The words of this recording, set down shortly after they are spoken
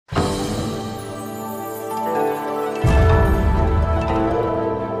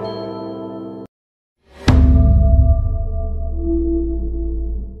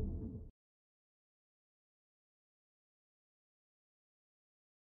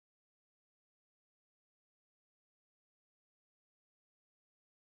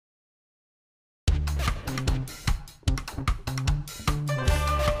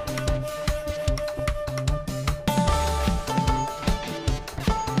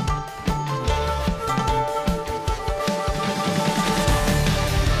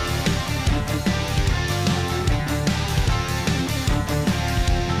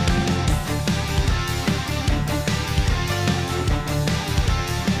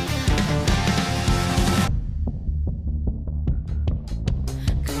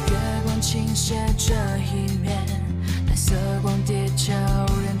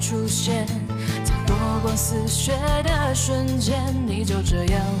次雪的瞬间，你就这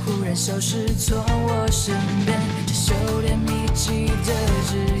样忽然消失从我身边。这修炼秘籍的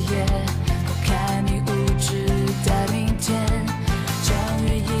枝叶，拨开迷雾直待明天。将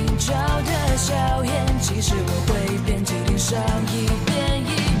月映照的笑颜，其实我会遍体鳞伤一遍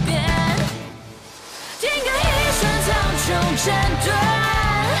一遍。天各一瞬苍穹斩断，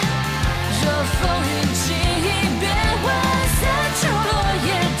若风云起一变幻，散出落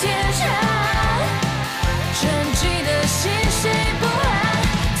叶天山。沉寂的心谁不安？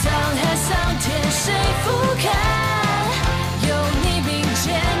沧海桑田谁俯瞰？有你并肩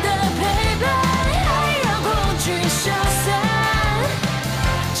的陪伴，爱让恐惧消散。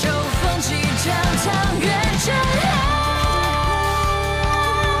秋风起，将沧源震撼。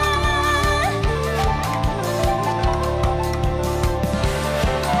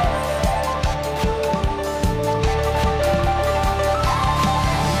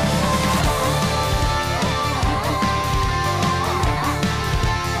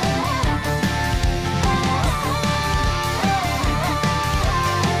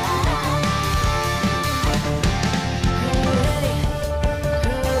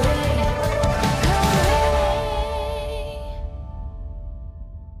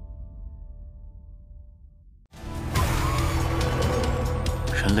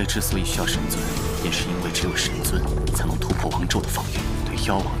人类之所以需要神尊，便是因为只有神尊才能突破王咒的防御，对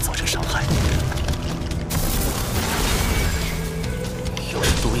妖王造成伤害。要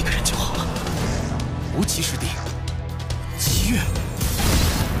是多一个人就好了。无极之地，七月，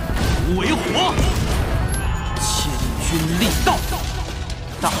无为火，千钧力道，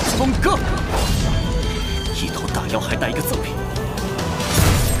大风戈，一头大妖还带一个赠品。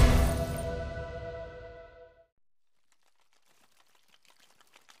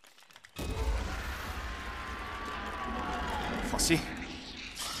放心，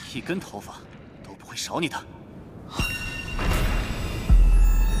一根头发都不会少你的。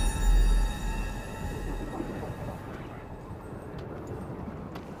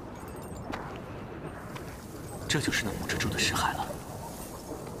这就是那母之柱的尸骸了。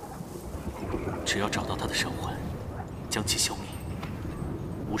只要找到他的神魂，将其消灭，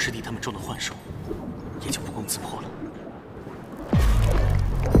无师弟他们中的幻术也就不攻自破了。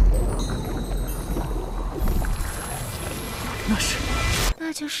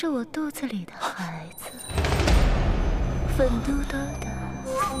那就是我肚子里的孩子，粉嘟嘟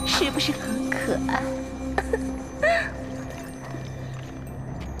的，是不是很可爱？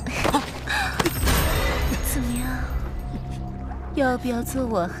怎么样？要不要做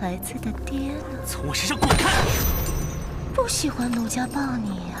我孩子的爹呢？从我身上滚开！不喜欢奴家抱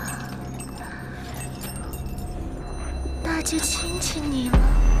你呀？那就亲亲你了。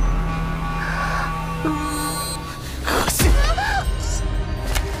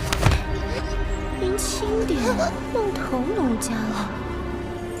您轻点，弄疼奴家了。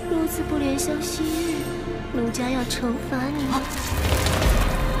如此不怜香惜玉，奴家要惩罚你们。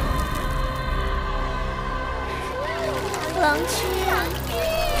郎君，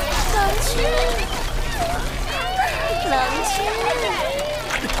郎君，郎君。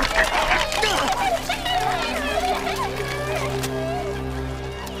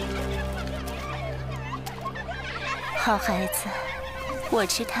好孩子，我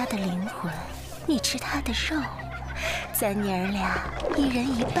吃他的灵魂，你吃他的肉，咱娘儿俩一人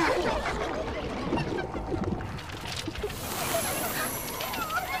一半。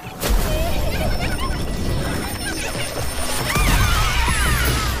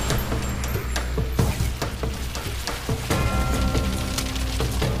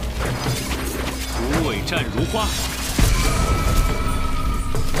无尾战如花，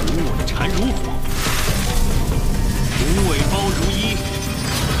无尾缠如火，无尾包如衣，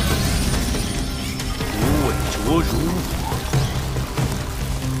无尾着如我。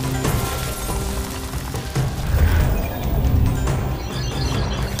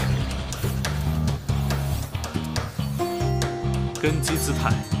根基姿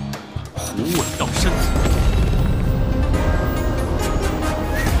态，虎尾道身。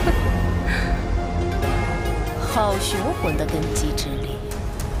好雄浑的根基之力，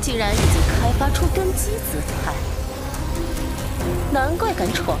竟然已经开发出根基姿态，难怪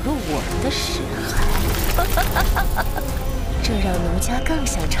敢闯入我们的尸骸。这让奴家更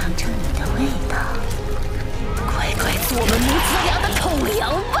想尝尝你的味道。快快做我们母子俩的口粮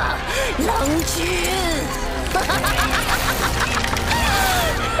吧，郎君！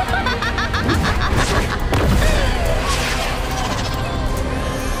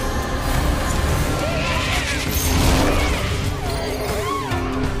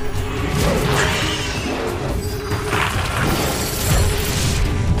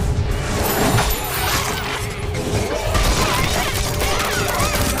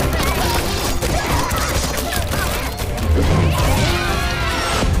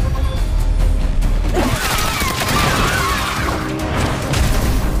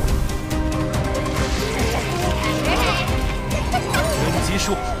击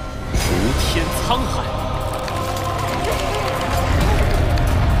术，无天沧海。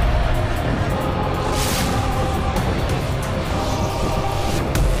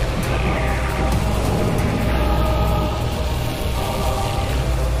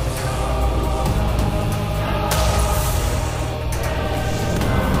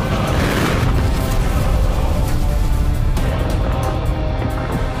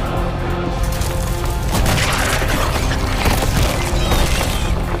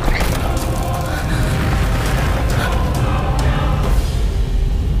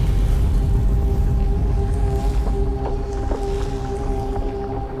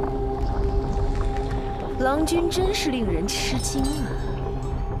 郎君真是令人吃惊啊！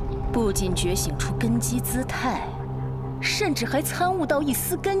不仅觉醒出根基姿态，甚至还参悟到一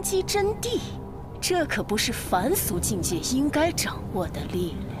丝根基真谛，这可不是凡俗境界应该掌握的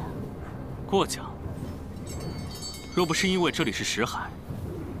力量。过奖。若不是因为这里是识海，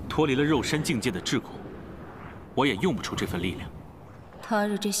脱离了肉身境界的桎梏，我也用不出这份力量。他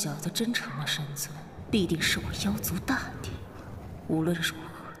日这小子真成了神尊，必定是我妖族大敌。无论如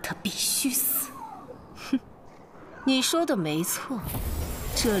何，他必须死。 你说的没错，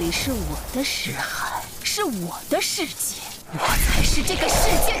这里是我的识海，是我的世界，我才是这个世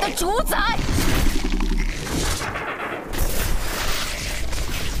界的主宰。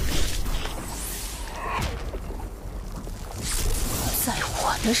在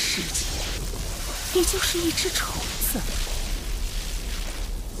我的世界，你就是一只虫子，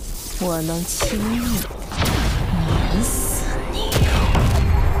我能轻易碾死你。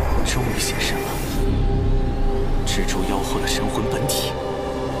终于现身了。 蜘蛛妖后的神魂本体，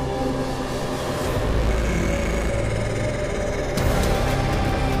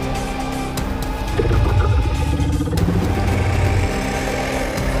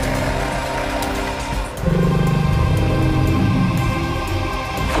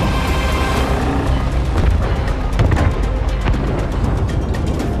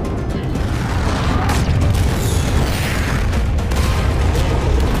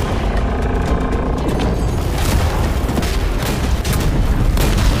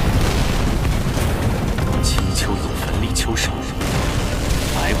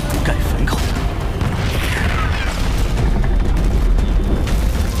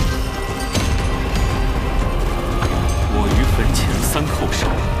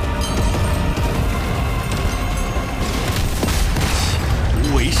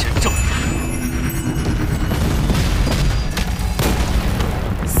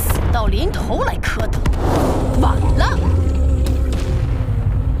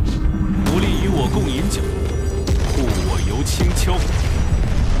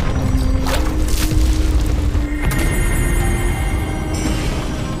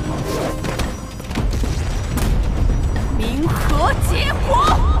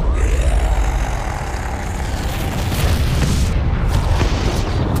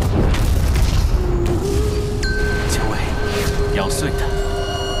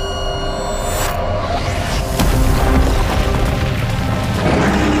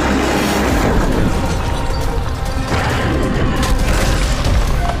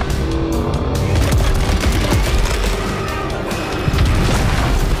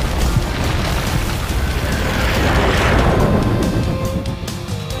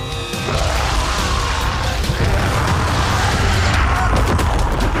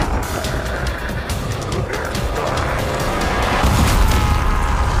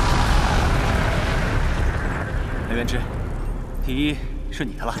第一是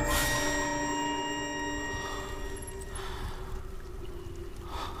你的了。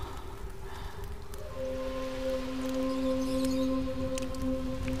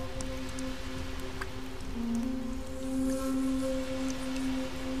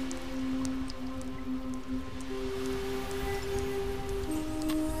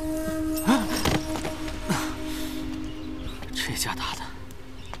这架打的，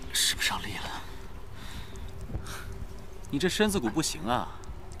使不上力了。 你这身子骨不行啊，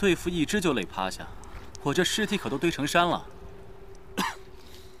对付一只就累趴下，我这尸体可都堆成山了。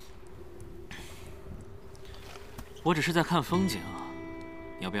我只是在看风景，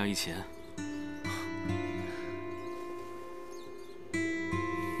要不要一起？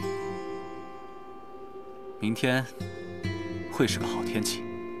明天会是个好天气。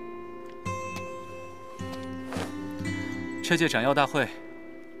这届斩妖大会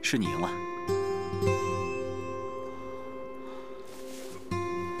是你赢了。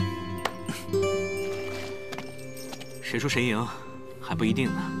 谁说谁赢，还不一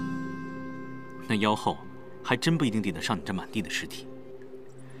定呢。那妖后还真不一定抵得上你这满地的尸体。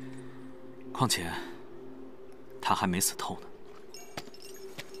况且，他还没死透呢。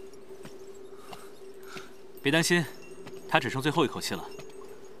别担心，他只剩最后一口气了，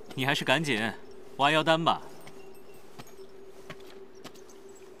你还是赶紧挖妖丹吧。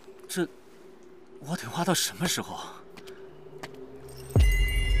这，我得挖到什么时候？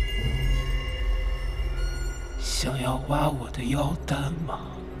想要挖我的妖丹吗，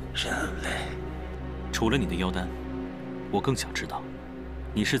人类？除了你的妖丹，我更想知道，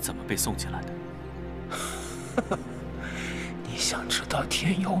你是怎么被送进来的。你想知道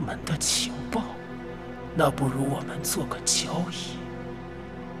天妖门的情报？那不如我们做个交易。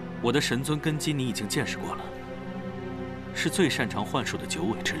我的神尊根基你已经见识过了，是最擅长幻术的九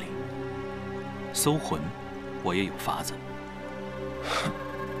尾之力。搜魂，我也有法子。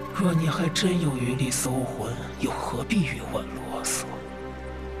若你还真有余力搜魂，又何必与我啰嗦？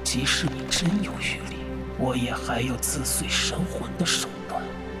即使你真有余力，我也还有自碎神魂的手段。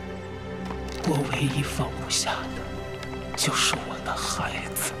我唯一放不下的，就是我的孩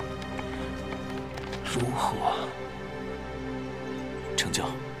子。如何？成就。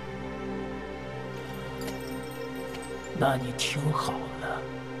那你听好了，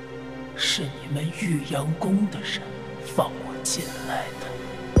是你们玉阳宫的人放我进来的。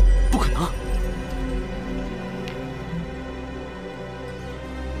不可能！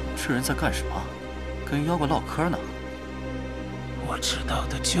这人在干什么？跟妖怪唠嗑呢？我知道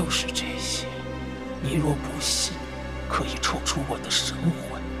的就是这些。你若不信，可以抽出我的神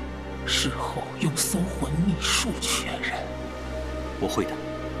魂，事后用搜魂秘术确认。我会的。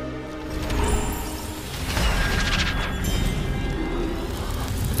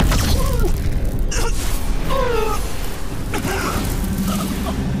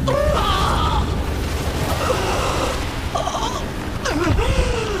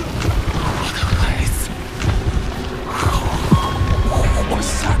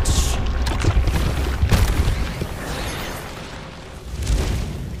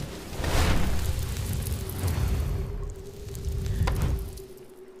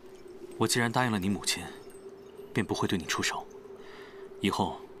我既然答应了你母亲，便不会对你出手。以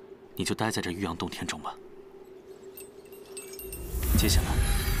后，你就待在这玉阳洞天中吧。接下来，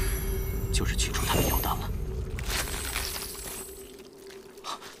就是取出他的妖丹了。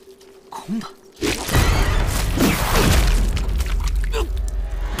空的。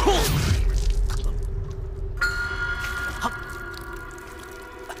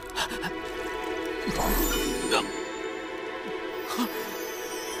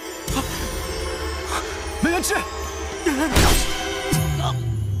梅元志，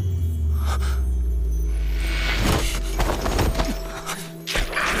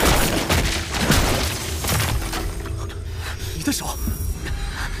你的手、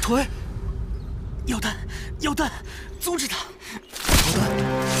腿，妖丹，妖丹，阻止他！妖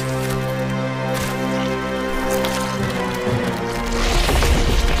丹。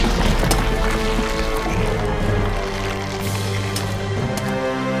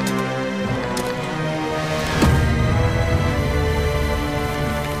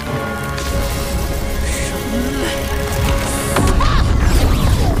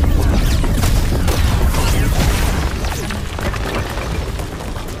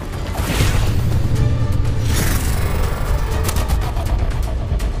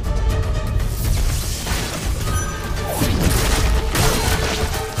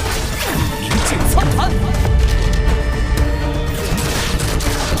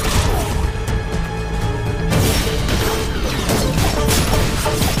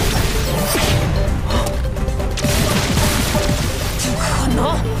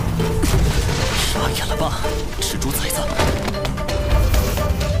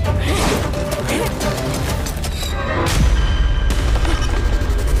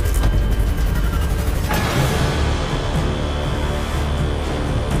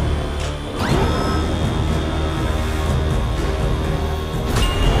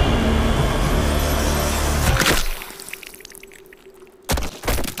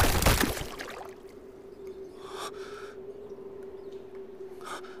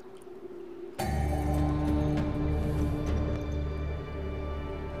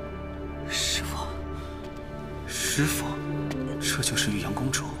师父，这就是玉阳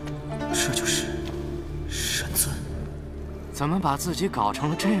公主，这就是神尊。怎么把自己搞成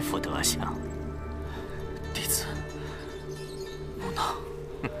了这副德行？弟子无能。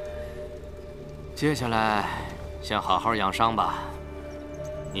接下来先好好养伤吧。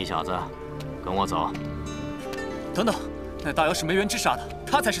你小子，跟我走。等等，那大妖是梅元之杀的，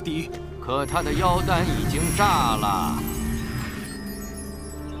他才是第一。可他的妖丹已经炸了。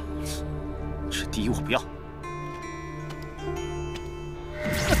这第一我不要。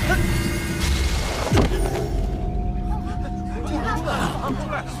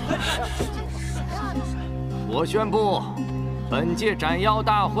我宣布，本届斩妖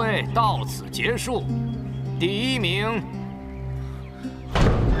大会到此结束。第1名，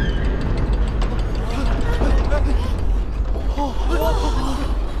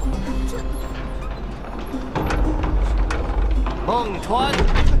孟川。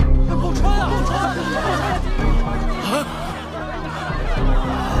孟川啊！孟川！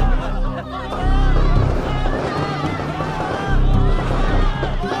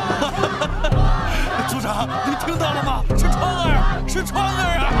组长，你听到了吗？是川儿，是川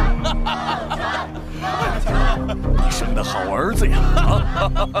儿啊！你生的好儿子呀！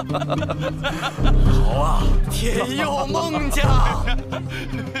好啊，天佑孟家！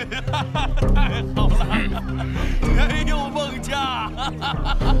太好了！天佑孟家！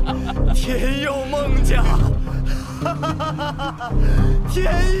天佑孟家！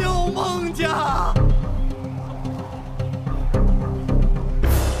天佑孟家！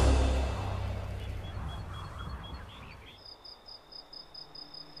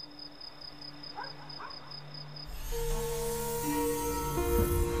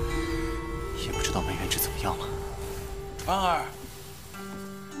也不知道门原志怎么样了。川儿，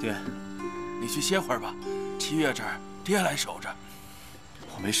爹，你去歇会儿吧。7月这儿，爹来守着。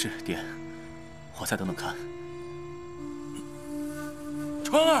我没事，爹，我再等等看。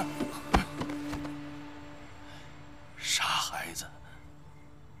川儿，傻孩子。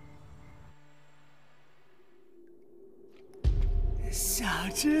小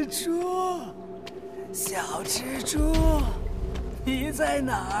蜘蛛，小蜘蛛，你在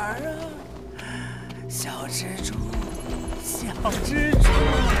哪儿啊？小蜘蛛，小蜘蛛，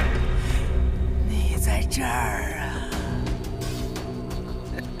你在这儿啊！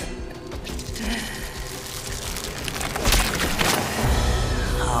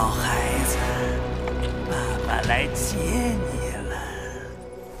好孩子，爸爸来接你了。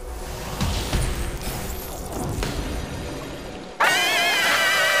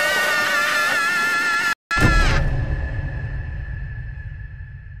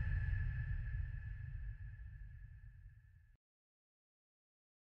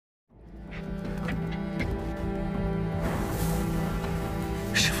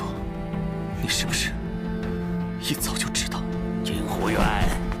师傅，你是不是一早就知道？金湖院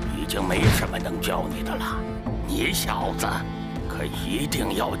已经没什么能教你的了，你小子可一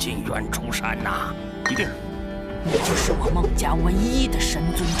定要进院出山呐！一定。你就是我孟家唯一的神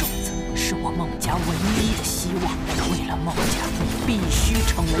尊种子，是我孟家唯一的希望。为了孟家，你必须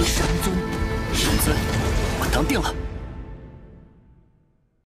成为神尊。神尊，我当定了。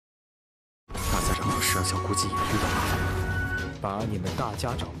大家长和12小估计也遇到麻烦，把你们大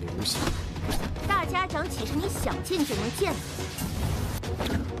家长留下。大家长岂是你想见就能见的？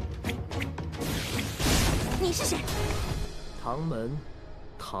你是谁？唐门，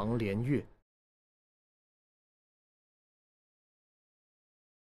唐连月。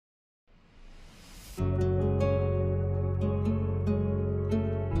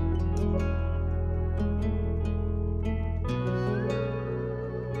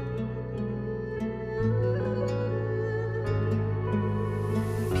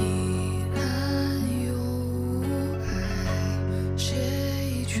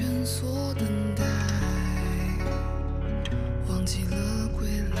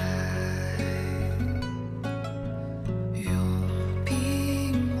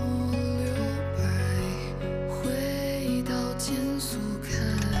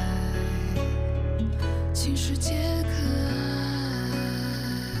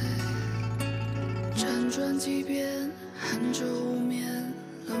即便寒昼无眠，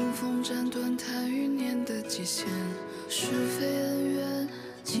冷风斩断他余年的极限，是非恩怨，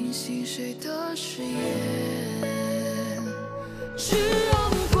清晰谁的誓言？